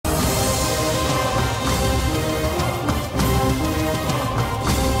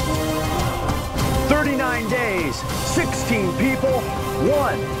15 people,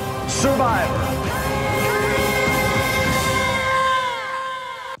 1 survivor.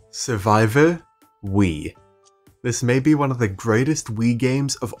 Survivor Wii. This may be one of the greatest Wii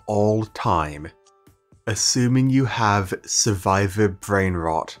games of all time, assuming you have survivor brain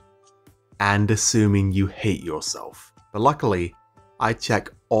rot, and assuming you hate yourself. But luckily, I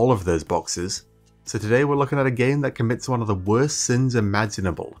check all of those boxes, so today we're looking at a game that commits one of the worst sins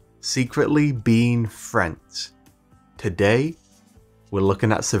imaginable, secretly being friends. Today, we're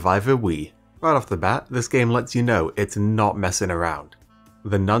looking at Survivor Wii. Right off the bat, this game lets you know it's not messing around.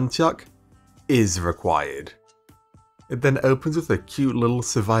 The nunchuck is required. It then opens with a cute little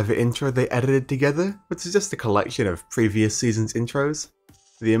Survivor intro they edited together, which is just a collection of previous season's intros.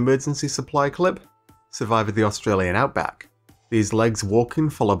 The emergency supply clip, Survivor the Australian Outback. These legs walking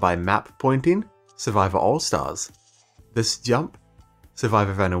followed by map pointing, Survivor All-Stars. This jump,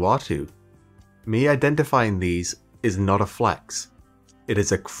 Survivor Vanuatu. Me identifying these is not a flex. It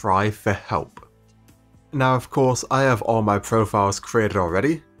is a cry for help. Now of course I have all my profiles created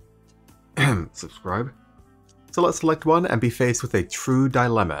already. Subscribe. So let's select one and be faced with a true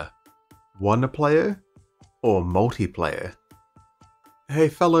dilemma. One player or multiplayer? Hey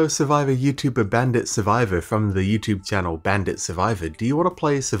fellow Survivor YouTuber Bandit Survivor from the YouTube channel Bandit Survivor, do you want to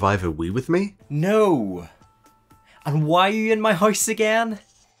play Survivor Wii with me? No! And why are you in my house again?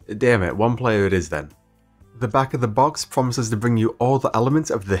 Damn it, one player it is then. The back of the box promises to bring you all the elements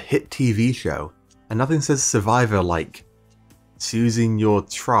of the hit TV show, and nothing says Survivor like choosing your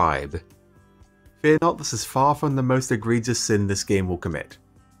tribe. Fear not, this is far from the most egregious sin this game will commit.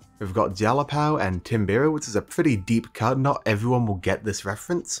 We've got Jalapao and Timbira, which is a pretty deep cut, not everyone will get this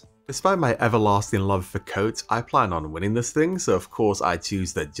reference. Despite my everlasting love for coats, I plan on winning this thing, so of course I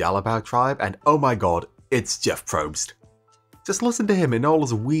choose the Jalapao tribe, and oh my god, it's Jeff Probst. Just listen to him in all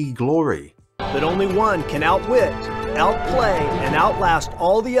his wee glory. That only one can outwit, outplay, and outlast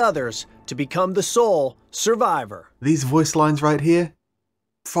all the others to become the sole survivor. These voice lines right here?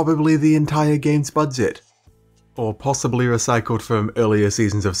 Probably the entire game's budget. Or possibly recycled from earlier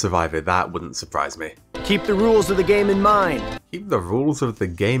seasons of Survivor, that wouldn't surprise me. Keep the rules of the game in mind. Keep the rules of the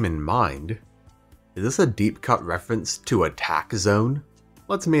game in mind? Is this a deep cut reference to Attack Zone?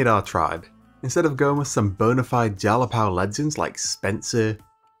 Let's meet our tribe. Instead of going with some bona fide Jalapao legends like Spencer,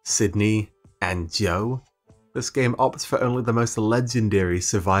 Sydney, and Joe, this game opts for only the most legendary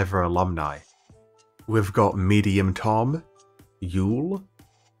Survivor alumni. We've got Medium Tom, Yule,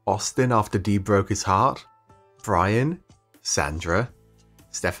 Austin after Dee broke his heart, Brian, Sandra,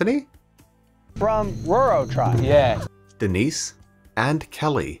 Stephanie? From Roro tribe. Yeah. Denise, and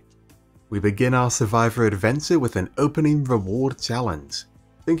Kelly. We begin our Survivor adventure with an opening reward challenge.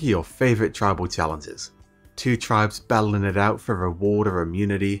 Think of your favourite tribal challenges. 2 tribes battling it out for reward or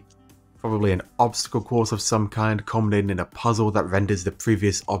immunity. Probably an obstacle course of some kind culminating in a puzzle that renders the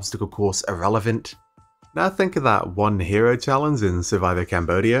previous obstacle course irrelevant. Now think of that one hero challenge in Survivor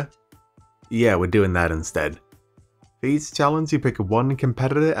Cambodia. Yeah, we're doing that instead. For each challenge you pick one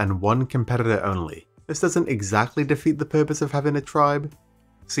competitor and one competitor only. This doesn't exactly defeat the purpose of having a tribe.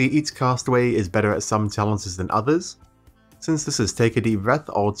 See, each castaway is better at some challenges than others. Since this is Take a Deep Breath,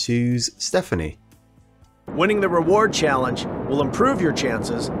 I'll choose Stephanie. Winning the reward challenge will improve your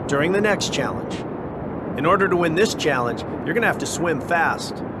chances during the next challenge. In order to win this challenge, you're gonna have to swim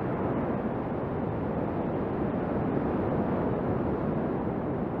fast.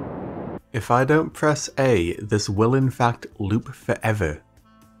 If I don't press A, this will in fact loop forever.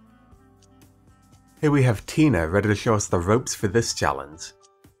 Here we have Tina ready to show us the ropes for this challenge.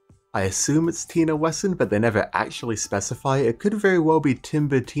 I assume it's Tina Wesson, but they never actually specify. It could very well be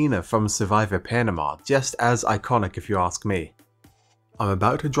Timber Tina from Survivor Panama, just as iconic if you ask me. I'm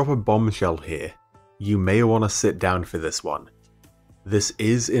about to drop a bombshell here. You may want to sit down for this one. This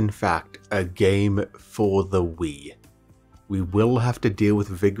is in fact a game for the Wii. We will have to deal with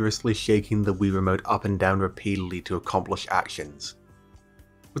vigorously shaking the Wii remote up and down repeatedly to accomplish actions.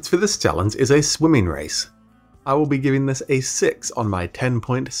 Which for this challenge is a swimming race. I will be giving this a 6 on my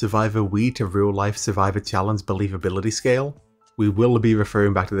 10-point Survivor Wii to Real Life Survivor Challenge believability scale. We will be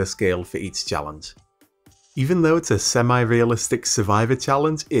referring back to this scale for each challenge. Even though it's a semi-realistic Survivor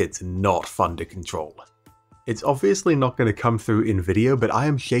challenge, it's not fun to control. It's obviously not going to come through in video, but I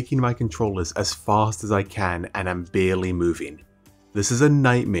am shaking my controllers as fast as I can and I'm barely moving. This is a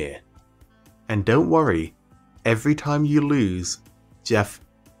nightmare. And don't worry, every time you lose, Jeff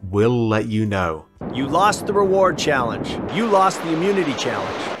will let you know. You lost the reward challenge. You lost the immunity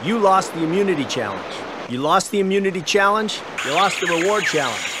challenge. You lost the immunity challenge. You lost the immunity challenge. You lost the reward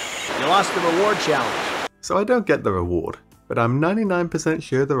challenge. You lost the reward challenge. So I don't get the reward, but I'm 99%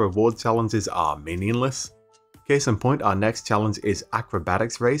 sure the reward challenges are meaningless. Case in point, our next challenge is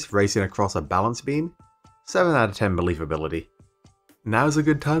acrobatics race, racing across a balance beam. 7 out of 10 believability. Now's a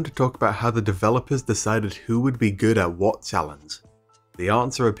good time to talk about how the developers decided who would be good at what challenge. The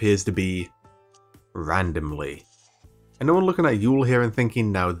answer appears to be randomly. Anyone looking at Yule here and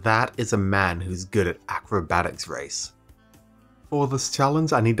thinking, now that is a man who's good at acrobatics race. For this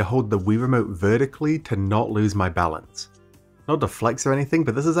challenge, I need to hold the Wii Remote vertically to not lose my balance. Not to flex or anything,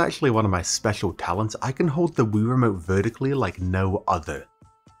 but this is actually one of my special talents. I can hold the Wii Remote vertically like no other.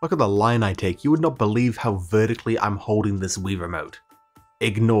 Look at the line I take, you would not believe how vertically I'm holding this Wii Remote.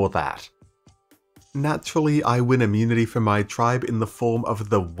 Ignore that. Naturally, I win immunity from my tribe in the form of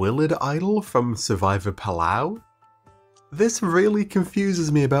the Willard Idol from Survivor Palau. This really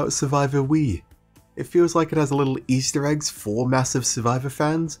confuses me about Survivor Wii. It feels like it has little Easter eggs for massive Survivor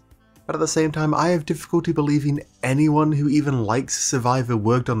fans, but at the same time I have difficulty believing anyone who even likes Survivor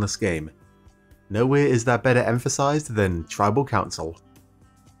worked on this game. Nowhere is that better emphasized than Tribal Council.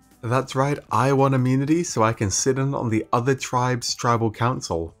 That's right, I won immunity so I can sit in on the other tribe's Tribal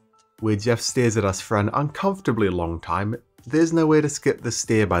Council, where Jeff stares at us for an uncomfortably long time. There's no way to skip the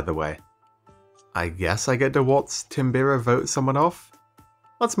stare, by the way. I guess I get to watch Timbira vote someone off?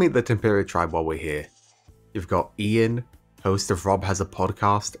 Let's meet the Timbira tribe while we're here. You've got Ian, host of Rob Has a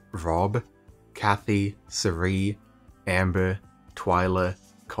Podcast, Rob, Kathy, Sari, Amber, Twyla,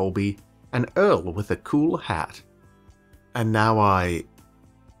 Colby, and Earl with a cool hat. And now I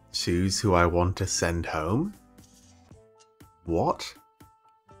choose who I want to send home? What?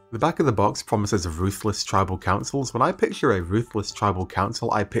 The back of the box promises ruthless tribal councils. When I picture a ruthless tribal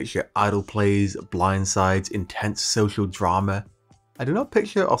council, I picture idle plays, blindsides, intense social drama. I do not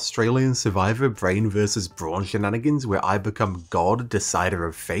picture Australian Survivor brain versus brawn shenanigans where I become God, decider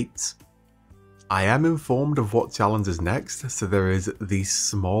of fates. I am informed of what challenge is next, so there is the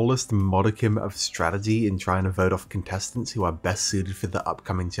smallest modicum of strategy in trying to vote off contestants who are best suited for the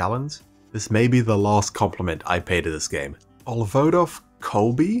upcoming challenge. This may be the last compliment I pay to this game. I'll vote off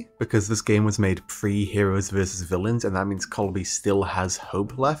Colby, because this game was made pre-Heroes vs Villains, and that means Colby still has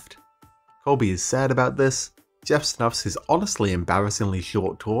hope left. Colby is sad about this, Jeff snuffs his honestly embarrassingly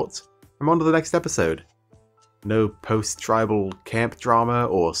short taunts. I'm on to the next episode. No post-tribal camp drama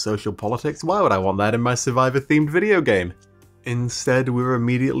or social politics, why would I want that in my Survivor-themed video game? Instead, we're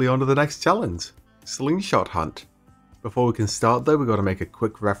immediately on to the next challenge, Slingshot Hunt. Before we can start though, we've got to make a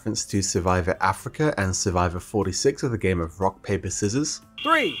quick reference to Survivor Africa and Survivor 46 with a game of rock, paper, scissors.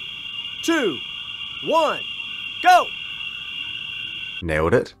 3, 2, 1, go!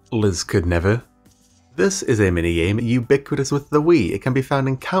 Nailed it. Liz could never. This is a minigame ubiquitous with the Wii. It can be found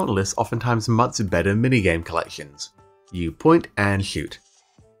in countless, oftentimes much better minigame collections. You point and shoot.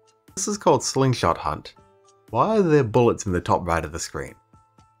 This is called Slingshot Hunt. Why are there bullets in the top right of the screen?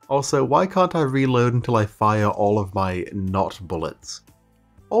 Also, why can't I reload until I fire all of my not bullets?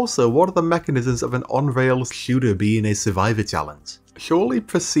 Also, what are the mechanisms of an on-rails shooter being a Survivor challenge? Surely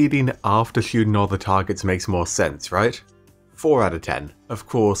proceeding after shooting all the targets makes more sense, right? 4 out of 10. Of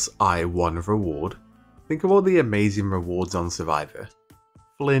course, I won a reward. Think of all the amazing rewards on Survivor.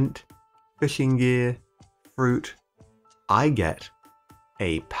 Flint, fishing gear, fruit. I get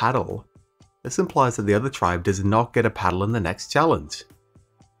a paddle. This implies that the other tribe does not get a paddle in the next challenge.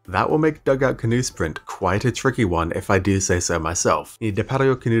 That will make Dugout Canoe Sprint quite a tricky one if I do say so myself. You need to paddle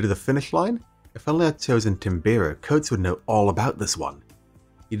your canoe to the finish line? If only I'd chosen Timbira, Coates would know all about this one.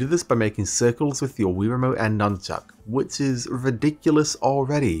 You do this by making circles with your Wii Remote and Nunchuck, which is ridiculous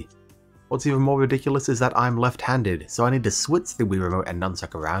already. What's even more ridiculous is that I'm left-handed, so I need to switch the Wii Remote and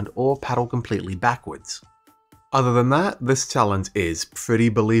Nunchuck around or paddle completely backwards. Other than that, this challenge is pretty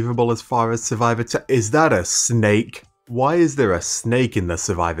believable as far as Survivor Is that a snake? Why is there a snake in the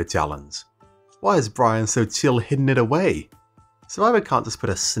Survivor challenge? Why is Brian so chill hiding it away? Survivor can't just put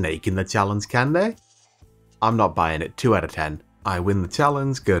a snake in the challenge, can they? I'm not buying it, 2 out of 10. I win the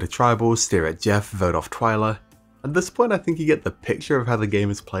challenge, go to Tribal, stare at Jeff, vote off Twyla. At this point I think you get the picture of how the game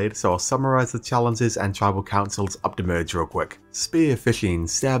is played, so I'll summarise the challenges and Tribal Councils up to merge real quick. Spear fishing,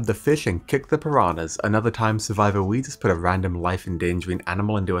 stab the fish and kick the piranhas. Another time Survivor Wii just put a random life endangering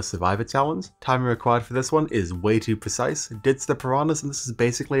animal into a Survivor challenge. Time required for this one is way too precise. Ditch the piranhas, and this is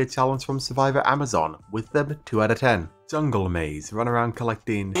basically a challenge from Survivor Amazon. With them, 2 out of 10. Jungle maze, run around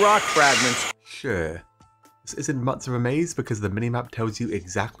collecting rock fragments. Sure. This isn't much of a maze because the minimap tells you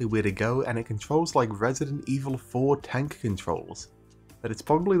exactly where to go and it controls like Resident Evil 4 tank controls. But it's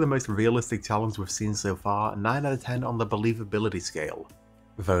probably the most realistic challenge we've seen so far, 9 out of 10 on the believability scale.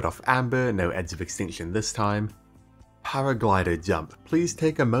 Vote off Amber, no Edge of Extinction this time. Paraglider jump. Please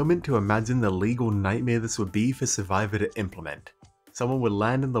take a moment to imagine the legal nightmare this would be for Survivor to implement. Someone would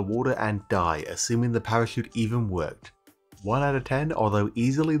land in the water and die, assuming the parachute even worked. 1 out of 10, although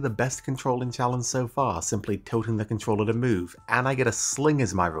easily the best controlling challenge so far, simply tilting the controller to move, and I get a sling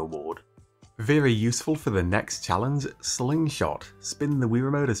as my reward. Very useful for the next challenge, Slingshot. Spin the Wii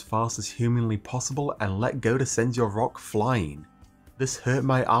Remote as fast as humanly possible and let go to send your rock flying. This hurt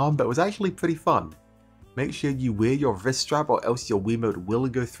my arm but was actually pretty fun. Make sure you wear your wrist strap or else your Wiimote will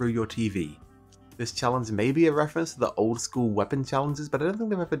go through your TV. This challenge may be a reference to the old school weapon challenges, but I don't think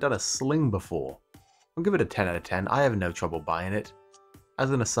they've ever done a sling before. I'll give it a 10 out of 10, I have no trouble buying it.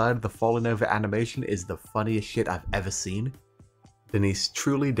 As an aside, the falling over animation is the funniest shit I've ever seen. Denise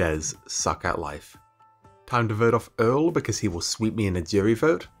truly does suck at life. Time to vote off Earl because he will sweep me in a jury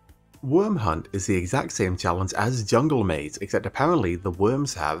vote. Worm Hunt is the exact same challenge as Jungle Maze, except apparently the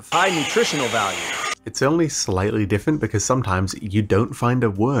worms have high nutritional value. It's only slightly different because sometimes you don't find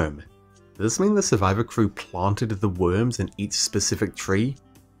a worm. Does this mean the Survivor crew planted the worms in each specific tree?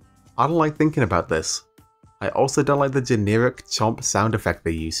 I don't like thinking about this. I also don't like the generic chomp sound effect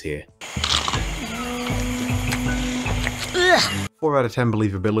they use here. 4 out of 10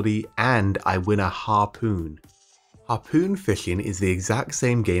 believability, and I win a harpoon. Harpoon fishing is the exact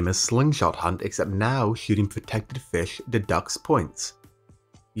same game as Slingshot Hunt, except now shooting protected fish deducts points.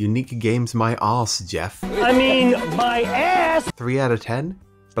 Unique games my arse, Jeff. I mean, my ass! 3 out of 10,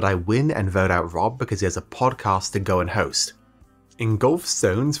 but I win and vote out Rob because he has a podcast to go and host. Engulf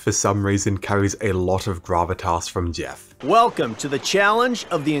Stones for some reason carries a lot of gravitas from Jeff. Welcome to the challenge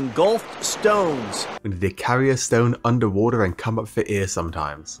of the Engulfed Stones. We need to carry a stone underwater and come up for air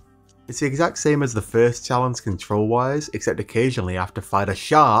sometimes. It's the exact same as the first challenge control-wise, except occasionally I have to fight a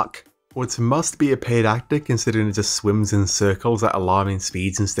shark, which must be a paid actor considering it just swims in circles at alarming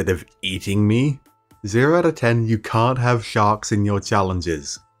speeds instead of eating me. 0 out of 10, you can't have sharks in your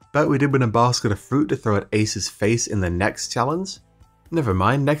challenges. But we did win a basket of fruit to throw at Ace's face in the next challenge. Never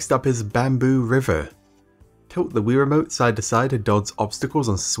mind, next up is Bamboo River. Tilt the Wii Remote side to side to dodge obstacles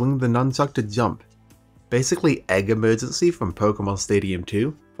and swing the nunchuck to jump. Basically Egg Emergency from Pokemon Stadium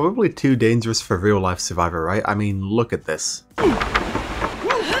 2. Probably too dangerous for real life Survivor, right? I mean, look at this. 3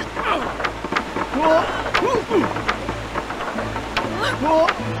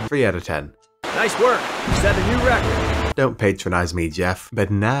 out of 10. Nice work, set a new record. Don't patronize me, Jeff.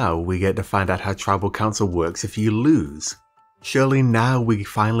 But now we get to find out how Tribal Council works if you lose. Surely now we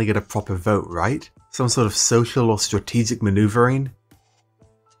finally get a proper vote, right? Some sort of social or strategic maneuvering?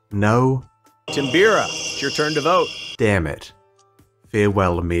 No? Timbira, it's your turn to vote. Damn it.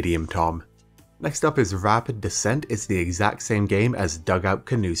 Farewell, Medium Tom. Next up is Rapid Descent. It's the exact same game as Dugout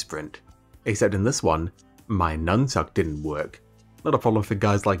Canoe Sprint. Except in this one, my nunchuck didn't work. Not a problem for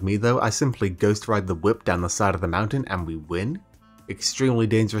guys like me though, I simply ghost ride the whip down the side of the mountain and we win. Extremely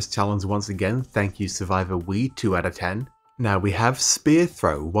dangerous challenge once again, thank you Survivor Wii, 2 out of 10. Now we have Spear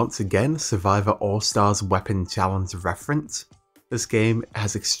Throw, once again Survivor All-Stars Weapon Challenge reference. This game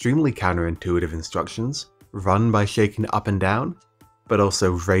has extremely counterintuitive instructions. Run by shaking up and down, but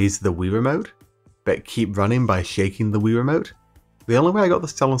also raise the Wii Remote, but keep running by shaking the Wii Remote. The only way I got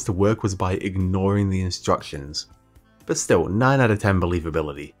this challenge to work was by ignoring the instructions. But still, 9 out of 10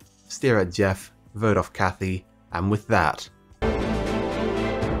 believability. Steer at Jeff, vote off Kathy, and with that...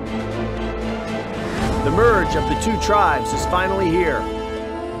 The merge of the two tribes is finally here.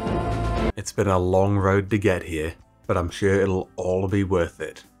 It's been a long road to get here, but I'm sure it'll all be worth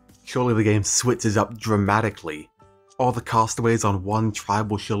it. Surely the game switches up dramatically. All the castaways on one tribe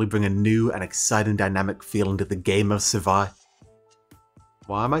will surely bring a new and exciting dynamic feel into the game of Survive.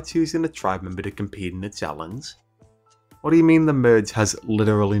 Why am I choosing a tribe member to compete in a challenge? What do you mean the merge has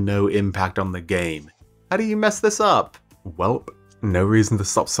literally no impact on the game? How do you mess this up? Welp, no reason to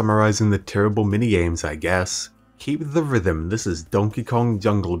stop summarizing the terrible minigames, I guess. Keep the rhythm, this is Donkey Kong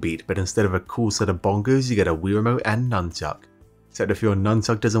Jungle Beat, but instead of a cool set of bongos you get a Wii Remote and nunchuck. Except if your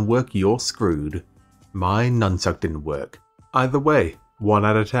nunchuck doesn't work, you're screwed. My nunchuck didn't work. Either way, 1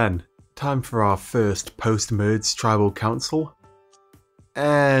 out of 10. Time for our first post-merge tribal council.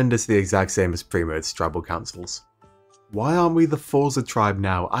 And it's the exact same as pre-merge tribal councils. Why aren't we the Forza tribe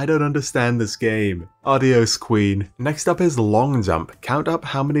now? I don't understand this game. Adios, Queen. Next up is Long Jump. Count up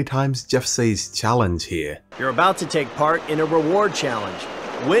how many times Jeff says challenge here. You're about to take part in a reward challenge.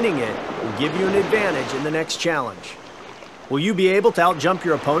 Winning it will give you an advantage in the next challenge. Will you be able to outjump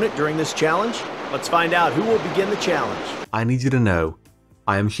your opponent during this challenge? Let's find out who will begin the challenge. I need you to know,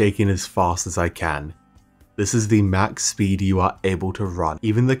 I am shaking as fast as I can. This is the max speed you are able to run.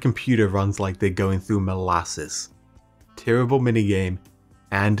 Even the computer runs like they're going through molasses. Terrible minigame,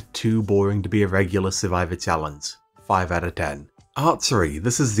 and too boring to be a regular Survivor challenge. 5 out of 10. Archery.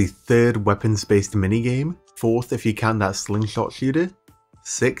 This is the third weapons-based minigame. 4th if you count that slingshot shooter,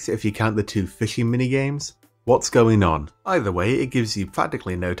 6th if you count the 2 fishing minigames. What's going on? Either way, it gives you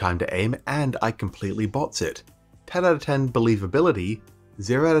practically no time to aim, and I completely bots it. 10 out of 10 believability,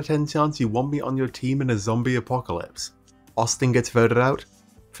 0 out of 10 chance you want me on your team in a zombie apocalypse. Austin gets voted out,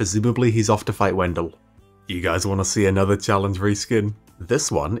 presumably he's off to fight Wendell. You guys want to see another challenge reskin?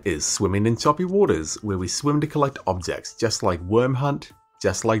 This one is swimming in choppy waters, where we swim to collect objects, just like Worm Hunt,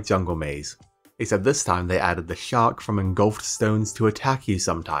 just like Jungle Maze. Except this time they added the shark from engulfed stones to attack you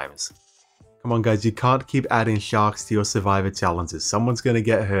sometimes. Come on guys, you can't keep adding sharks to your survivor challenges, someone's gonna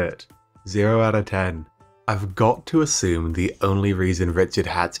get hurt. 0 out of 10. I've got to assume the only reason Richard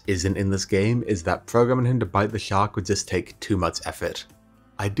Hatch isn't in this game is that programming him to bite the shark would just take too much effort.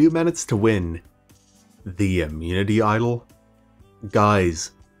 I do manage to win the immunity idol.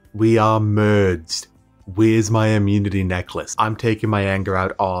 Guys, we are merged. Where's my immunity necklace? I'm taking my anger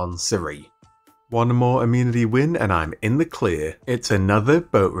out on Siri. One more immunity win and I'm in the clear. It's another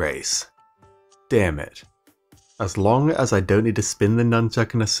boat race. Damn it. As long as I don't need to spin the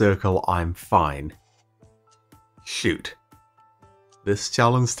nunchuck in a circle, I'm fine. Shoot. This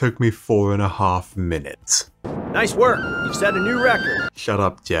challenge took me 4.5 minutes. Nice work. You've set a new record. Shut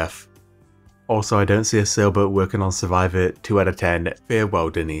up, Jeff. Also, I don't see a sailboat working on Survivor. 2 out of 10. Farewell,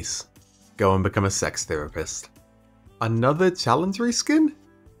 Denise. Go and become a sex therapist. Another challenge reskin?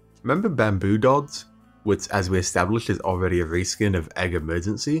 Remember Bamboo Dodds? Which, as we established, is already a reskin of Egg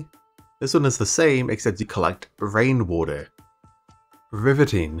Emergency? This one is the same, except you collect rainwater.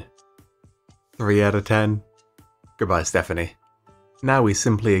 Riveting. 3 out of 10. Goodbye, Stephanie. Now we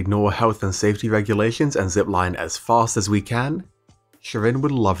simply ignore health and safety regulations and zipline as fast as we can. Shirin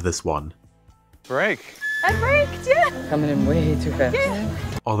would love this one. Break. I braked, yeah! Coming in way too fast. Yeah.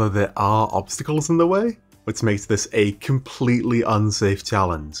 Although there are obstacles in the way, which makes this a completely unsafe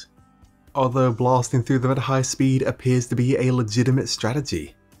challenge. Although blasting through them at high speed appears to be a legitimate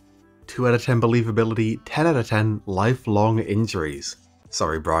strategy. 2 out of 10 believability, 10 out of 10 lifelong injuries.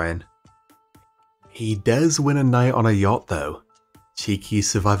 Sorry, Brian. He does win a night on a yacht though. Cheeky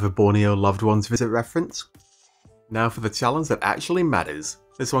Survivor Borneo loved ones visit reference. Now for the challenge that actually matters.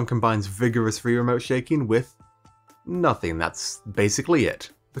 This one combines vigorous free remote shaking with nothing, that's basically it.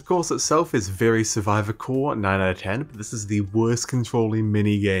 The course itself is very Survivor core, 9 out of 10, but this is the worst controlling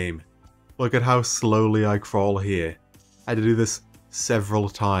mini game. Look at how slowly I crawl here. I had to do this several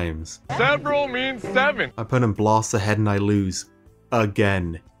times. Several means 7. My opponent blasts ahead and I lose.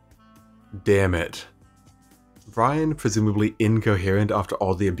 Again. Damn it. Brian, presumably incoherent after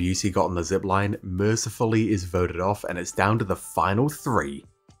all the abuse he got on the zipline, mercifully is voted off and it's down to the final 3.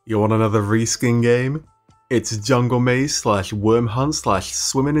 You want another reskin game? It's Jungle Maze / Worm Hunt /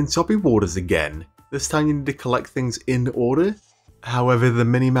 Swimming in Choppy Waters again. This time you need to collect things in order. However, the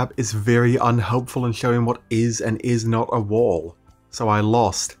minimap is very unhelpful in showing what is and is not a wall. So I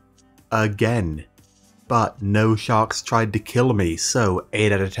lost. Again. But no sharks tried to kill me, so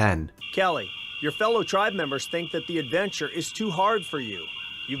 8 out of 10. Kelly, your fellow tribe members think that the adventure is too hard for you.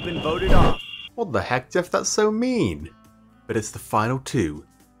 You've been voted off. What the heck, Jeff? That's so mean. But it's the final 2.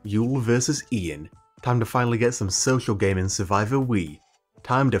 Yule versus Ian. Time to finally get some social game in Survivor Wii.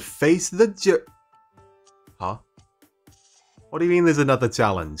 Time to face the Huh? What do you mean there's another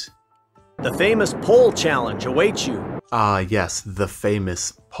challenge? The famous pole challenge awaits you. Ah yes, the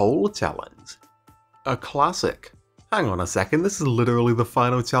famous pole challenge. A classic. Hang on a second, this is literally the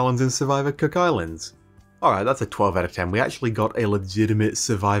final challenge in Survivor Cook Islands. Alright, that's a 12 out of 10. We actually got a legitimate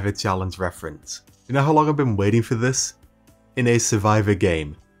Survivor challenge reference. You know how long I've been waiting for this? In a Survivor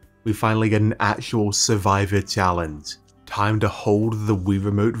game, we finally get an actual Survivor challenge. Time to hold the Wii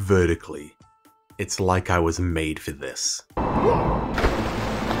Remote vertically. It's like I was made for this.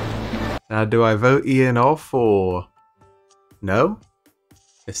 Now do I vote Ian off or... No?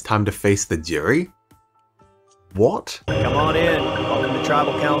 It's time to face the jury? What? Come on in. Welcome to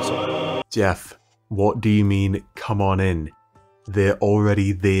Tribal Council. Jeff, what do you mean, come on in? They're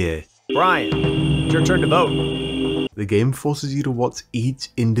already there. Brian, it's your turn to vote. The game forces you to watch each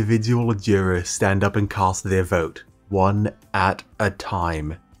individual juror stand up and cast their vote, one at a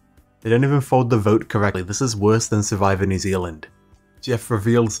time. They don't even fold the vote correctly. This is worse than Survivor New Zealand. Jeff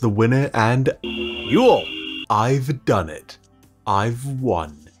reveals the winner and... Yule! I've done it. I've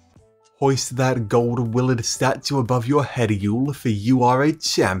won. Hoist that gold-willed statue above your head, Yule, for you are a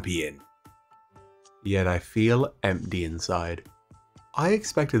champion. Yet I feel empty inside. I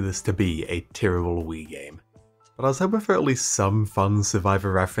expected this to be a terrible Wii game, but I was hoping for at least some fun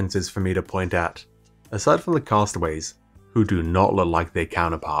Survivor references for me to point at. Aside from the castaways, who do not look like their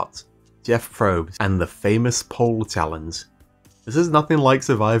counterparts, Jeff Probst, and the famous pole challenge. This is nothing like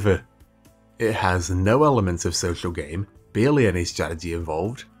Survivor. It has no elements of social game, barely any strategy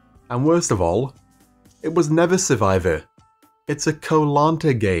involved, and worst of all, it was never Survivor. It's a Koh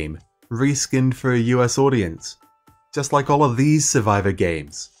Lanta game, reskinned for a US audience. Just like all of these Survivor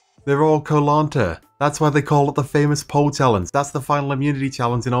games. They're all Koh Lanta. That's why they call it the famous pole challenge. That's the final immunity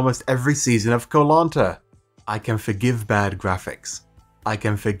challenge in almost every season of Koh Lanta. I can forgive bad graphics. I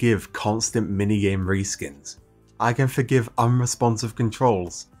can forgive constant minigame reskins. I can forgive unresponsive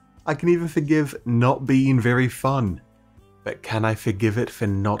controls. I can even forgive not being very fun. But can I forgive it for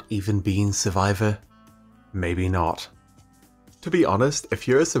not even being Survivor? Maybe not. To be honest, if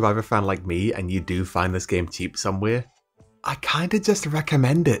you're a Survivor fan like me and you do find this game cheap somewhere, I kinda just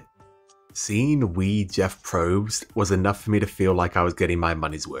recommend it. Seeing Wii Jeff Probst was enough for me to feel like I was getting my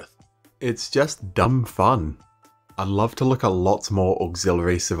money's worth. It's just dumb fun. I'd love to look at lots more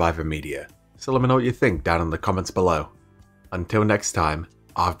auxiliary Survivor media, so let me know what you think down in the comments below. Until next time,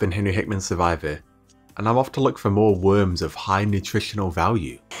 I've been Henry Hickman Survivor, and I'm off to look for more worms of high nutritional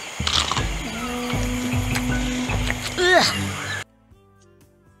value.